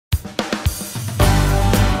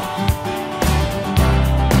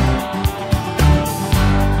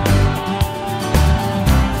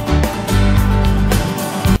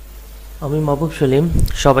আমি মাহবুব সালিম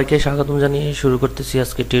সবাইকে স্বাগতম জানিয়ে শুরু করতেছি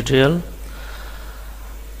আজকে টিউটোরিয়াল।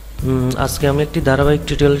 আজকে আমি একটি ধারাবাহিক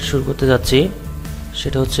টিউটোরিয়াল শুরু করতে যাচ্ছি,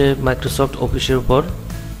 সেটা হচ্ছে মাইক্রোসফট অফিসের উপর।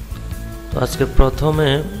 তো আজকে প্রথমে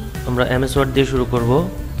আমরা এমএস ওয়ার্ড দিয়ে শুরু করব।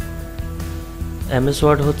 এমএস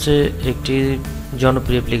ওয়ার্ড হচ্ছে একটি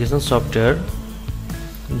জনপ্রিয় অ্যাপ্লিকেশন সফটওয়্যার,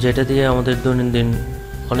 যেটা দিয়ে আমাদের দৈনন্দিন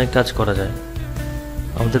অনেক কাজ করা যায়।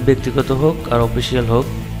 আমাদের ব্যক্তিগত হোক আর অফিসিয়াল হোক,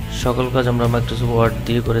 সকল কাজ আমরা মাইক্রোসফট ওয়ার্ড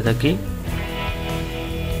দিয়ে করে থাকি।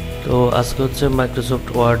 তো আজকে হচ্ছে মাইক্রোসফট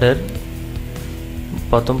ওয়ার্ডের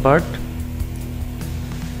প্রথম পার্ট।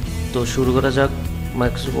 তো শুরু করা যাক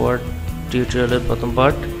মাইক্রোসফট ওয়ার্ড টিউটোরিয়ালের প্রথম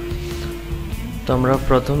পার্ট। তো আমরা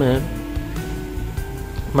প্রথমে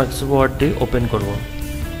মাইক্রোসফট ওয়ার্ডটি ওপেন করব।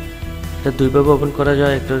 এটা দুইভাবে ওপেন করা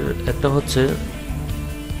যায়। একটা হচ্ছে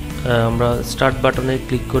আমরা স্টার্ট বাটনে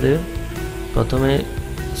ক্লিক করে প্রথমে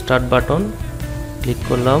স্টার্ট বাটন ক্লিক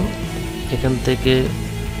করলাম। এখান থেকে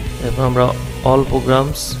এখন আমরা অল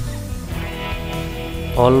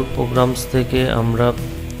প্রোগ্রামস থেকে আমরা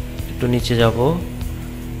একটু নিচে যাব।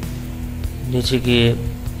 নিচে গিয়ে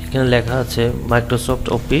এখানে লেখা আছে মাইক্রোসফট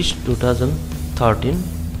অফিস 2013,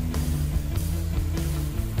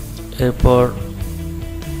 এরপর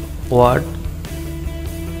ওয়ার্ড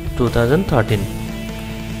 2013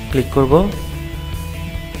 ক্লিক করব।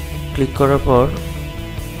 ক্লিক করার পর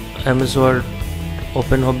এমএস ওয়ার্ড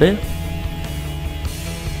ওপেন হবে।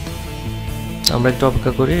 আমরা একটু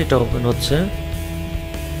অপেক্ষা করি, এটা ওপেন হচ্ছে।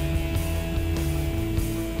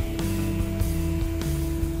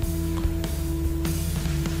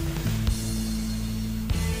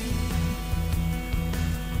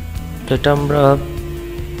 এটা আমরা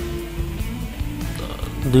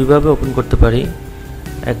দুইভাবে ওপেন করতে পারি।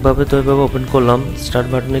 একভাবে তো এভাবে ওপেন করলাম স্টার্ট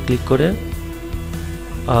বাটনে ক্লিক করে,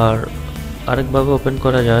 আর আরেকভাবে ওপেন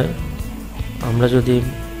করা যায় আমরা যদি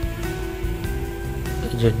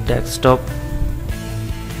যে ডেস্কটপের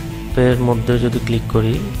মধ্যে যদি ক্লিক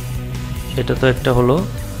করি। এটা তো একটা হলো,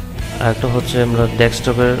 আর একটা হচ্ছে আমরা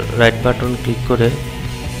ডেস্কটপের রাইট বাটন ক্লিক করে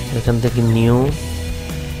এখান থেকে নিউ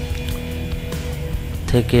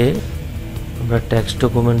থেকে আমরা টেক্সট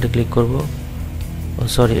ডকুমেন্টে ক্লিক করব। ও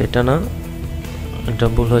সরি, এটা না, এটা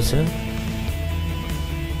ভুল হয়েছে।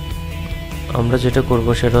 আমরা যেটা করব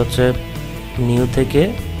সেটা হচ্ছে নিউ থেকে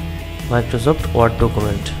মাইক্রোসফট ওয়ার্ড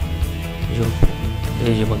ডকুমেন্ট,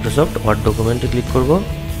 এই যে মাইক্রোসফট ওয়ার্ড ডকুমেন্টে ক্লিক করব।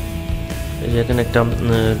 এই যে এখানে একটা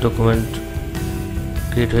ডকুমেন্ট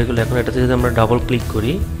ক্রিয়েট হয়ে গেল। এখন এটাতে যদি আমরা ডাবল ক্লিক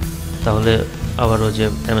করি তাহলে আবারও যে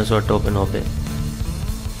এমএস ওয়ার্ডটা ওপেন হবে।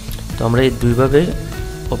 তো আমরা এই দুইভাবে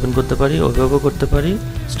ওপেন করতে পারি, ওইভাবেও করতে পারি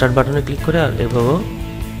স্টার্ট বাটনে ক্লিক করে, আর এভাবেও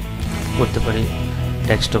করতে পারি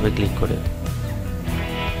ডেস্কটপে ক্লিক করে।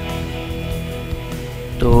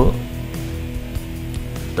 তো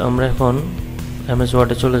আমরা এখন এমএস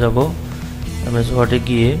ওয়ার্ডে চলে যাব। এমএস ওয়ার্ডে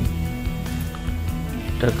গিয়ে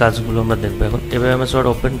এটার কাজগুলো আমরা দেখবো। এখন এবার এমএস ওয়ার্ড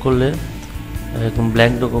ওপেন করলে এরকম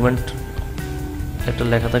ব্ল্যাঙ্ক ডকুমেন্ট একটা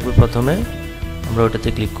লেখা থাকবে। প্রথমে আমরা ওটাতে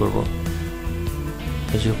ক্লিক করব,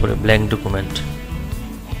 এই যে উপরে ব্ল্যাঙ্ক ডকুমেন্ট।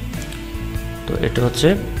 তো এটা হচ্ছে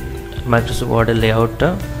মাইক্রোসফট ওয়ার্ডের লেআউটটা।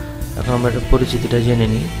 এখন আমরা এটা পরিচিতিটা জেনে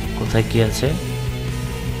নিই, কোথায় কি আছে।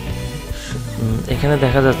 এখানে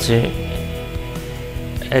দেখা যাচ্ছে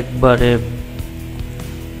একবারে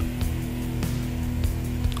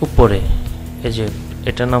উপরে এই যে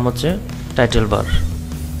এটার নাম হচ্ছে টাইটেল বার।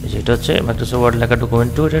 এই যে এটা হচ্ছে মাইক্রোসফট ওয়ার্ড লেখা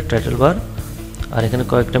ডকুমেন্ট 2, এটা টাইটেল বার। আর এখানে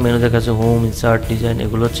কয়েকটা মেনু দেখা যাচ্ছে, হোম, ইনসার্ট, ডিজাইন,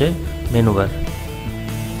 এগুলো হচ্ছে মেনু বার।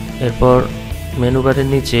 এরপর মেনু বারের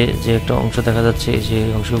নিচে যে একটা অংশ দেখা যাচ্ছে, এই যে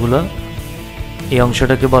অংশগুলো, এই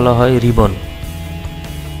অংশটাকে বলা হয় রিবন।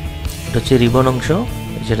 এটা হচ্ছে রিবন অংশ,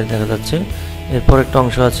 যেটা দেখা যাচ্ছে। এরপর একটা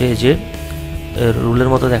অংশ আছে এই যে রুলের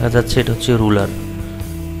মতো দেখা যাচ্ছে, এটা হচ্ছে রুলার।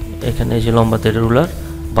 এখানে এই যে লম্বাতে রুলার,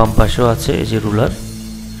 বাম পাশেও আছে এই যে রুলার,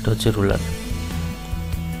 এটা হচ্ছে রুলার।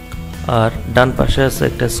 আর ডান পাশে আছে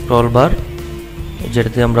একটা স্ক্রল বার,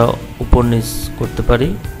 যেটাতে আমরা উপর নিচ করতে পারি।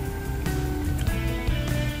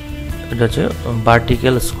 এটা হচ্ছে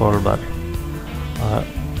ভার্টিক্যাল স্ক্রল বার। আর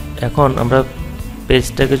এখন আমরা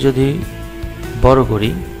পেজটাকে যদি বড়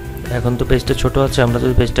করি, এখন তো পেজটা ছোট আছে, আমরা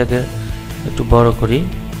যদি পেজটাকে একটু বড় করি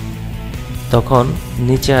তখন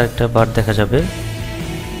নিচে আরেকটা বার দেখা যাবে।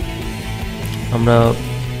 আমরা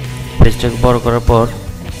পেজটাকে বড় করার পর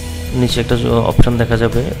নিচে একটা অপশন দেখা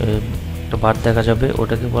যাবে, একটা বার দেখা যাবে,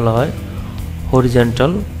 ওটাকে বলা হয়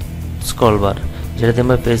হরিজন্টাল স্ক্রল বার, যেটাতে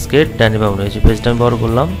আমরা পেজকে ডানে বামে, এই যে পেজটা আমি বড়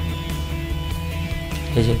করলাম,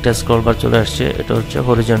 এই যে একটা স্ক্রল বার চলে আসছে, এটা হচ্ছে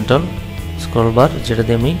হরিজন্টাল স্ক্রল বার,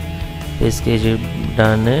 যেটাতে আমি পেজকে এই যে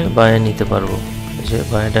ডানে বাঁয়ে নিতে পারবো, এই যে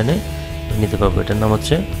বাঁয়ে ডানে নিতে পারবো। এটার নাম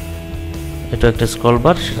হচ্ছে, এটা একটা স্ক্রল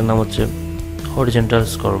বার, সেটার নাম হচ্ছে হরিজন্টাল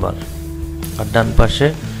স্ক্রল বার। আর ডান পাশে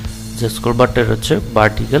যে স্ক্রল বারটা হচ্ছে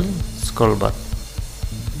ভার্টিক্যাল স্ক্রল বার।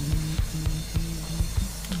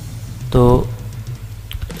 তো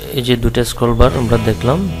এই যে দুটো স্ক্রল বার আমরা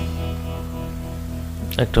দেখলাম,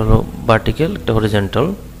 একটা হলো ভার্টিক্যাল, একটা হরিজন্টাল।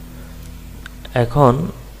 এখন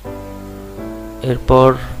এরপর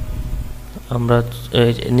আমরা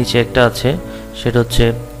নিচে একটা আছে, সেটা হচ্ছে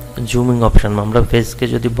জুমিং অপশন। আমরা ফেসকে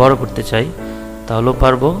যদি বড় করতে চাই তাহলেও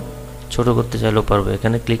পারবো, ছোট করতে চাইলেও পারবো।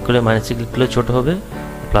 এখানে ক্লিক করলে, মাইনাসে ক্লিক করলে ছোট হবে,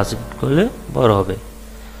 প্লাসে ক্লিক করলে বড় হবে।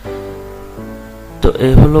 তো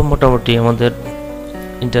এই হলো মোটামুটি আমাদের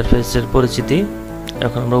ইন্টারফেসের পরিচিতি।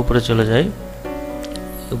 এখন আমরা উপরে চলে যাই।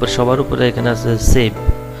 সবার উপরে এখানে আছে সেভ।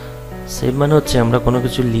 সেভ মানে হচ্ছে আমরা কোনো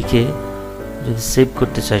কিছু লিখে যদি সেভ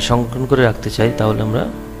করতে চাই, সংরক্ষণ করে রাখতে চাই, তাহলে আমরা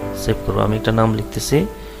সেভ করবো। আমি একটা নাম লিখতেছি,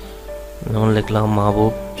 যেমন লিখলাম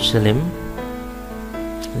মাহবুব সেলিম,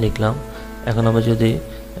 লিখলাম। এখন আমি যদি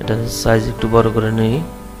এটা সাইজ একটু বড় করে নিই,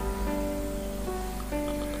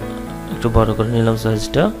 একটু বড় করে নিলাম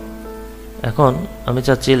সাইজটা। এখন আমি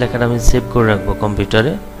চাচ্ছি লেখাটা আমি সেভ করে রাখবো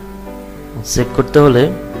কম্পিউটারে। সেভ করতে হলে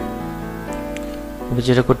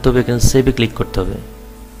যেটা করতে হবে, এখানে সেভে ক্লিক করতে হবে।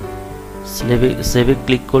 সেভে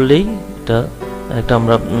ক্লিক করলেই এটা একটা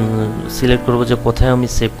আমরা সিলেক্ট করব যে কোথায় আমি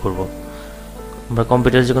সেভ করব। আমরা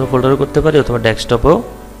কম্পিউটারে যে কোনো ফোল্ডারে করতে পারি, অথবা ডেস্কটপেও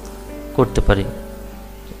করতে পারি।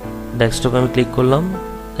 ডেস্কটপে আমি ক্লিক করলাম,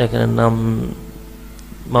 এখানে নাম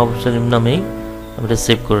মাহবুব সালিম নামেই আমি এটা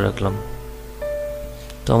সেভ করে রাখলাম।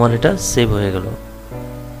 তো আমার এটা সেভ হয়ে গেল।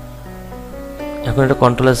 এখন এটা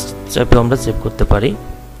কন্ট্রোল এস চাপে আমরা সেভ করতে পারি।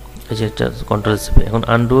 এই যে এটা কন্ট্রোল এস চাপে। এখন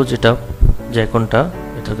আনডু যেটা, যে আইকনটা,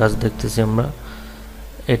 এটার কাজ দেখতেছি আমরা।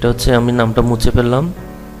 এটা হচ্ছে আমি নামটা মুছে ফেললাম।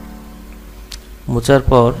 মুছার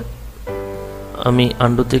পর আমি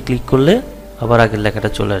আন্ডুতে ক্লিক করলে আবার আগের লেখাটা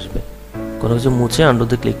চলে আসবে। কোনো কিছু মুছে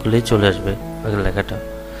আন্ডুতে ক্লিক করলেই চলে আসবে আগের লেখাটা।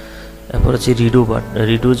 এরপর হচ্ছে রিডু বাট,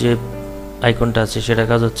 রিডু যে আইকনটা আছে সেটা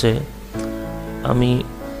কাজ হচ্ছে আমি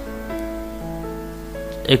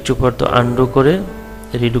একটু পর তো আন্ডু করে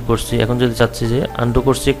রিডু করছি। এখন যদি চাচ্ছি যে আন্ডু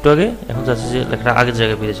করছি একটু আগে, এখন চাচ্ছি যে লেখাটা আগের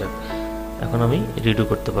জায়গায় ফিরে যাক, এখন আমি রিডু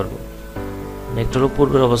করতে পারবো। একটা হলো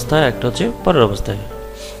পূর্বের অবস্থায়, একটা হচ্ছে পরের অবস্থায়।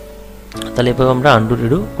 তাহলে এভাবে আমরা আন্ডু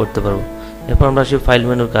রিডু করতে পারবো। এরপর আমরা আসি ফাইল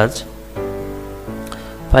মেনুর কাজ।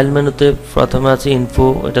 ফাইল মেনুতে প্রথমে আছে ইনফো,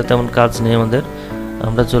 এটা তেমন কাজ নেই আমাদের।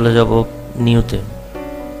 আমরা চলে যাব নিউতে।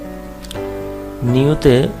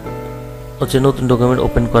 নিউতে হচ্ছে নতুন ডকুমেন্ট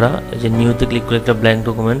ওপেন করা। এই যে নিউতে ক্লিক করে একটা ব্ল্যাঙ্ক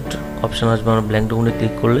ডকুমেন্ট অপশন আসবে। আমরা ব্ল্যাঙ্ক ডকুমেন্টে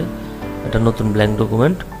ক্লিক করলে একটা নতুন ব্ল্যাঙ্ক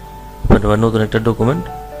ডকুমেন্ট ওপেন হবে, নতুন একটা ডকুমেন্ট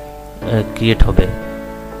ক্রিয়েট হবে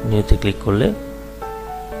নিউতে ক্লিক করলে।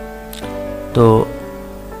 তো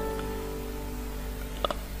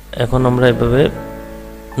এখন আমরা এভাবে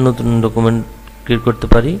নতুন ডকুমেন্ট ক্রিয়েট করতে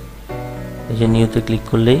পারি। এই যে নিউতে ক্লিক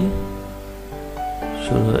করলেই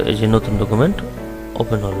শুরু, এই যে নতুন ডকুমেন্ট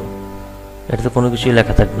ওপেন হলো। এটাতে কোনো কিছুই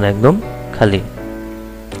লেখা থাকবে না, একদম খালি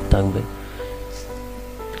থাকবে,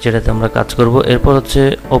 যেটাতে আমরা কাজ করব। এরপর হচ্ছে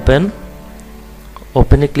ওপেন।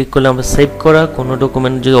 ওপেনে ক্লিক করলে আমরা সেভ করা কোনো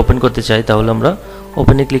ডকুমেন্ট যদি ওপেন করতে চাই তাহলে আমরা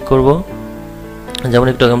ওপেনে ক্লিক করব। যেমন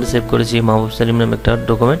একটু আগে আমরা সেভ করেছি মাহবুব সালিম নামে একটা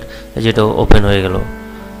ডকুমেন্ট, যেটা ওপেন হয়ে গেল।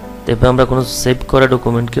 এরপর আমরা কোনো সেভ করা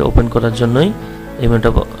ডকুমেন্টকে ওপেন করার জন্যই এই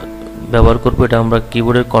মেনুটা ব্যবহার করব। এটা আমরা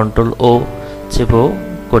কিবোর্ডের কন্ট্রোল ও চেপেও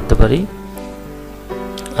করতে পারি।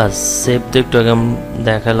 আর সেভ তো একটু আগে আমি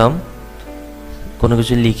দেখালাম, কোনো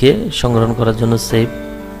কিছু লিখে সংরক্ষণ করার জন্য সেভ।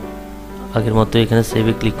 আগের মতো এখানে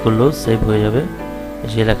সেভে ক্লিক করলেও সেভ হয়ে যাবে।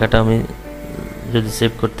 সেই লেখাটা আমি যদি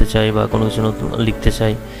সেভ করতে চাই বা কোনো কিছু নতুন লিখতে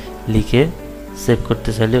চাই, লিখে সেভ করতে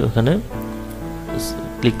চাইলে ওখানে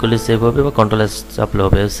ক্লিক করলে সেভ হবে, বা কন্ট্রোল এস চাপলে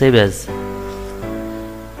হবে। সেভ অ্যাজ,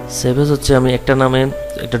 সেভ অ্যাজ হচ্ছে আমি একটা নামে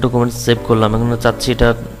একটা ডকুমেন্ট সেভ করলাম, এখন চাচ্ছি এটা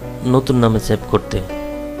নতুন নামে সেভ করতে।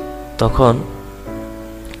 তখন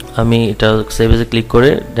আমি এটা সেভ অ্যাজে ক্লিক করে,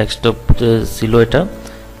 ডেস্কটপ ছিল এটা,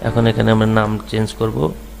 এখন এখানে আমরা নাম চেঞ্জ করব।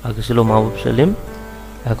 আগে ছিল মাহবুব সালিম,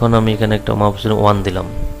 এখন আমি এখানে একটা মাহবুব সালিম 1 দিলাম।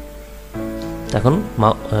 এখন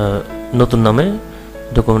নতুন নামে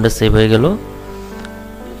ডকুমেন্টটা সেভ হয়ে গেল।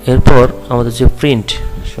 এরপর আমাদের যে প্রিন্ট,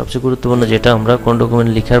 সবচেয়ে গুরুত্বপূর্ণ, যেটা আমরা কোন ডকুমেন্ট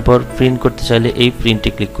লেখার পর প্রিন্ট করতে চাইলে এই প্রিন্টে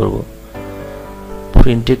ক্লিক করব।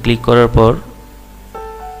 প্রিন্টে ক্লিক করার পর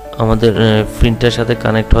আমাদের প্রিন্টের সাথে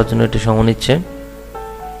কানেক্ট হওয়ার জন্য এটা সময় নিচ্ছে।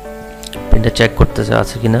 প্রিন্টার চেক করতেছে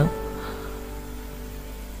আছে কিনা।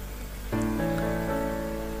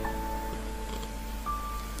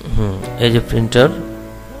 এই যে প্রিন্টার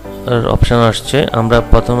অপশন আসছে। আমরা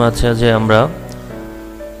প্রথমে আছে যে আমরা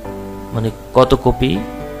মানে কত কপি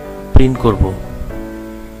প্রিন্ট করব,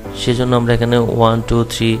 সেজন্য আমরা এখানে 1 2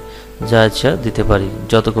 3 যা ইচ্ছা দিতে পারি।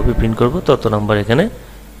 যত কপি প্রিন্ট করব তত নাম্বার এখানে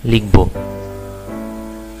লিখব।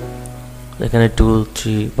 এখানে 2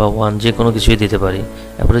 3 বা 1 যে কোনো কিছুই দিতে পারি।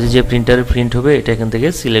 এরপরে যে প্রিন্টারে প্রিন্ট হবে এটা এখান থেকে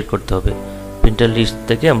সিলেক্ট করতে হবে, প্রিন্টার লিস্ট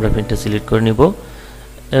থেকে আমরা প্রিন্টার সিলেক্ট করে নিব।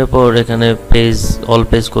 এরপর এখানে পেজ অল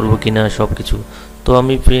পেজ করব কিনা সব কিছু। তো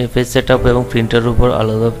আমি পেজ সেটআপ এবং প্রিন্টারের উপর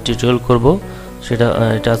আলাদা টিউটোরিয়াল করব, সেটা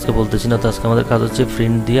এটা আজকে বলতেছি না। তো আজকে আমাদের কাজ হচ্ছে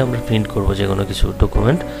প্রিন্ট দিয়ে আমরা প্রিন্ট করব যে কোনো কিছু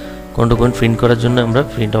ডকুমেন্ট। কোন ডকুমেন্ট প্রিন্ট করার জন্য আমরা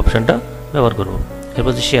প্রিন্ট অপশানটা ব্যবহার করব।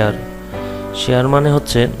 এরপর যে শেয়ার মানে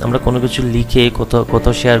হচ্ছে আমরা কোনো কিছু লিখে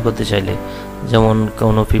কোথাও শেয়ার করতে চাইলে, যেমন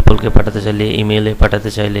কোনো পিপলকে পাঠাতে চাইলে, ইমেলে পাঠাতে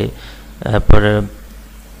চাইলে, তারপরে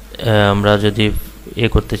আমরা যদি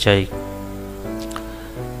করতে চাই,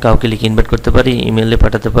 কাউকে লিখে ইনভাইট করতে পারি, ইমেলে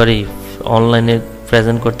পাঠাতে পারি, অনলাইনে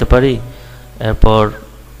প্রেজেন্ট করতে পারি। এরপর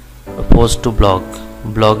পোস্ট টু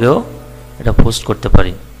ব্লগেও এটা পোস্ট করতে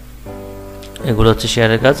পারি। এগুলো হচ্ছে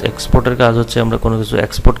শেয়ারের কাজ। এক্সপোর্টের কাজ হচ্ছে আমরা কোনো কিছু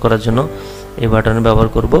এক্সপোর্ট করার জন্য এই বাটনে ব্যবহার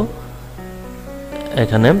করব।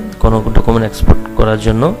 এখানে কোনো ডকুমেন্ট এক্সপোর্ট করার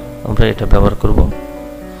জন্য আমরা এটা ব্যবহার করব।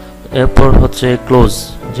 এরপর হচ্ছে ক্লোজ,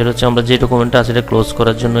 যেটা হচ্ছে আমরা যে ডকুমেন্টটা আছে এটা ক্লোজ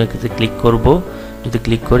করার জন্য এখানে ক্লিক করব। যদি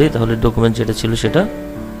ক্লিক করি তাহলে ডকুমেন্ট যেটা ছিল সেটা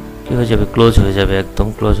কি হয়ে যাবে, ক্লোজ হয়ে যাবে, একদম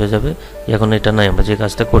ক্লোজ হয়ে যাবে। এখন এটা নাই, আমরা যে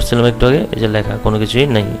কাজটা করছিলাম একটু আগে, এই যে লেখা কোনো কিছুই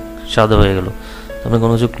নাই, সাদা হয়ে গেল। আমরা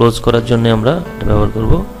কোনো কিছু ক্লোজ করার জন্য আমরা এটা ব্যবহার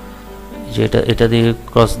করব, যে এটা দিয়ে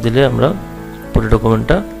ক্রস দিলে আমরা পুরো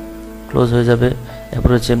ডকুমেন্টটা ক্লোজ হয়ে যাবে। এরপর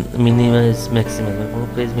হচ্ছে মিনিমাইজ ম্যাক্সিমাইজ, কোনো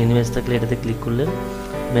পেজ মিনিমাইজ থাকলে এটাতে ক্লিক করলে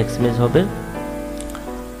ম্যাক্সিমাইজ হবে।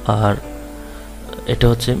 আর এটা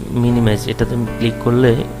হচ্ছে মিনিমাইজ, এটাতে ক্লিক করলে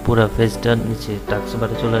পুরো পেজটা নিচে টাস্ক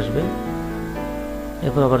বারে চলে আসবে।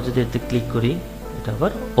 এরপর আবার যদি এতে ক্লিক করি এটা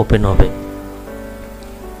আবার ওপেন হবে।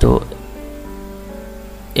 তো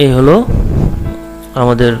এই হলো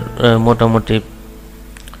আমাদের মোটামুটি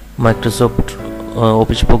মাইক্রোসফট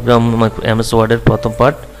অফিস প্রোগ্রাম এমএস ওয়ার্ডের প্রথম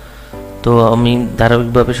পার্ট। তো আমি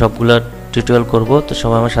ধারাবাহিকভাবে সবগুলা টিউটোরিয়াল করব। তো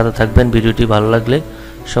সবাই আমার সাথে থাকবেন। ভিডিওটি ভালো লাগলে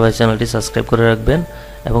সবাই চ্যানেলটি সাবস্ক্রাইব করে রাখবেন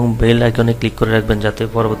এবং বেল আইকনে ক্লিক করে রাখবেন, যাতে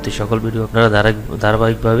পরবর্তী সকল ভিডিও আপনারা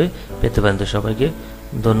ধারাবাহিকভাবে পেতে পারেন। তো সবাইকে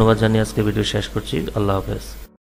ধন্যবাদ জানিয়ে আজকে ভিডিও শেষ করছি। আল্লাহ হাফেজ।